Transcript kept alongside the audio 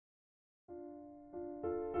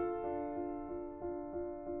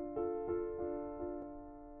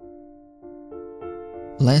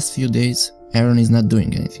Last few days, Aaron is not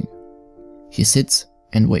doing anything. He sits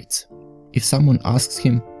and waits. If someone asks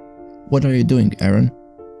him, "What are you doing, Aaron?"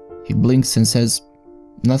 he blinks and says,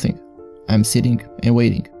 "Nothing. I'm sitting and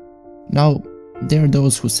waiting." Now, there are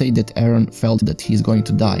those who say that Aaron felt that he is going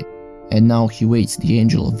to die, and now he waits the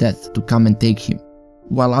angel of death to come and take him,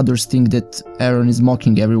 while others think that Aaron is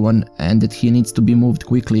mocking everyone and that he needs to be moved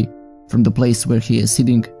quickly from the place where he is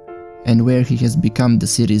sitting and where he has become the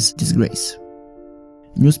city's disgrace.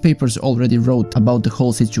 Newspapers already wrote about the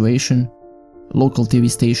whole situation, local TV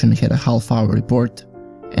station had a half-hour report,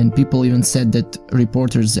 and people even said that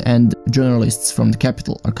reporters and journalists from the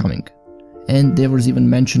capital are coming. And there was even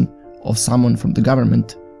mention of someone from the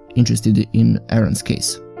government interested in Aaron's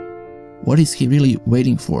case. "What is he really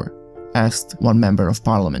waiting for?" asked one member of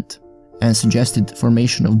parliament, and suggested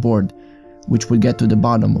formation of board which would get to the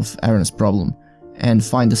bottom of Aaron's problem and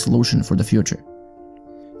find a solution for the future.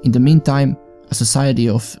 In the meantime, a society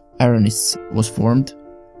of Aaronists was formed,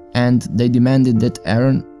 and they demanded that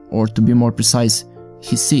Aaron, or to be more precise,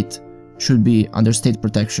 his seat, should be under state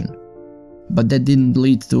protection. But that didn't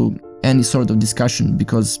lead to any sort of discussion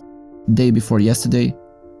because day before yesterday,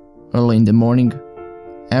 early in the morning,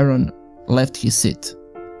 Aaron left his seat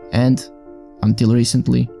and, until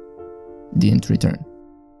recently, didn't return.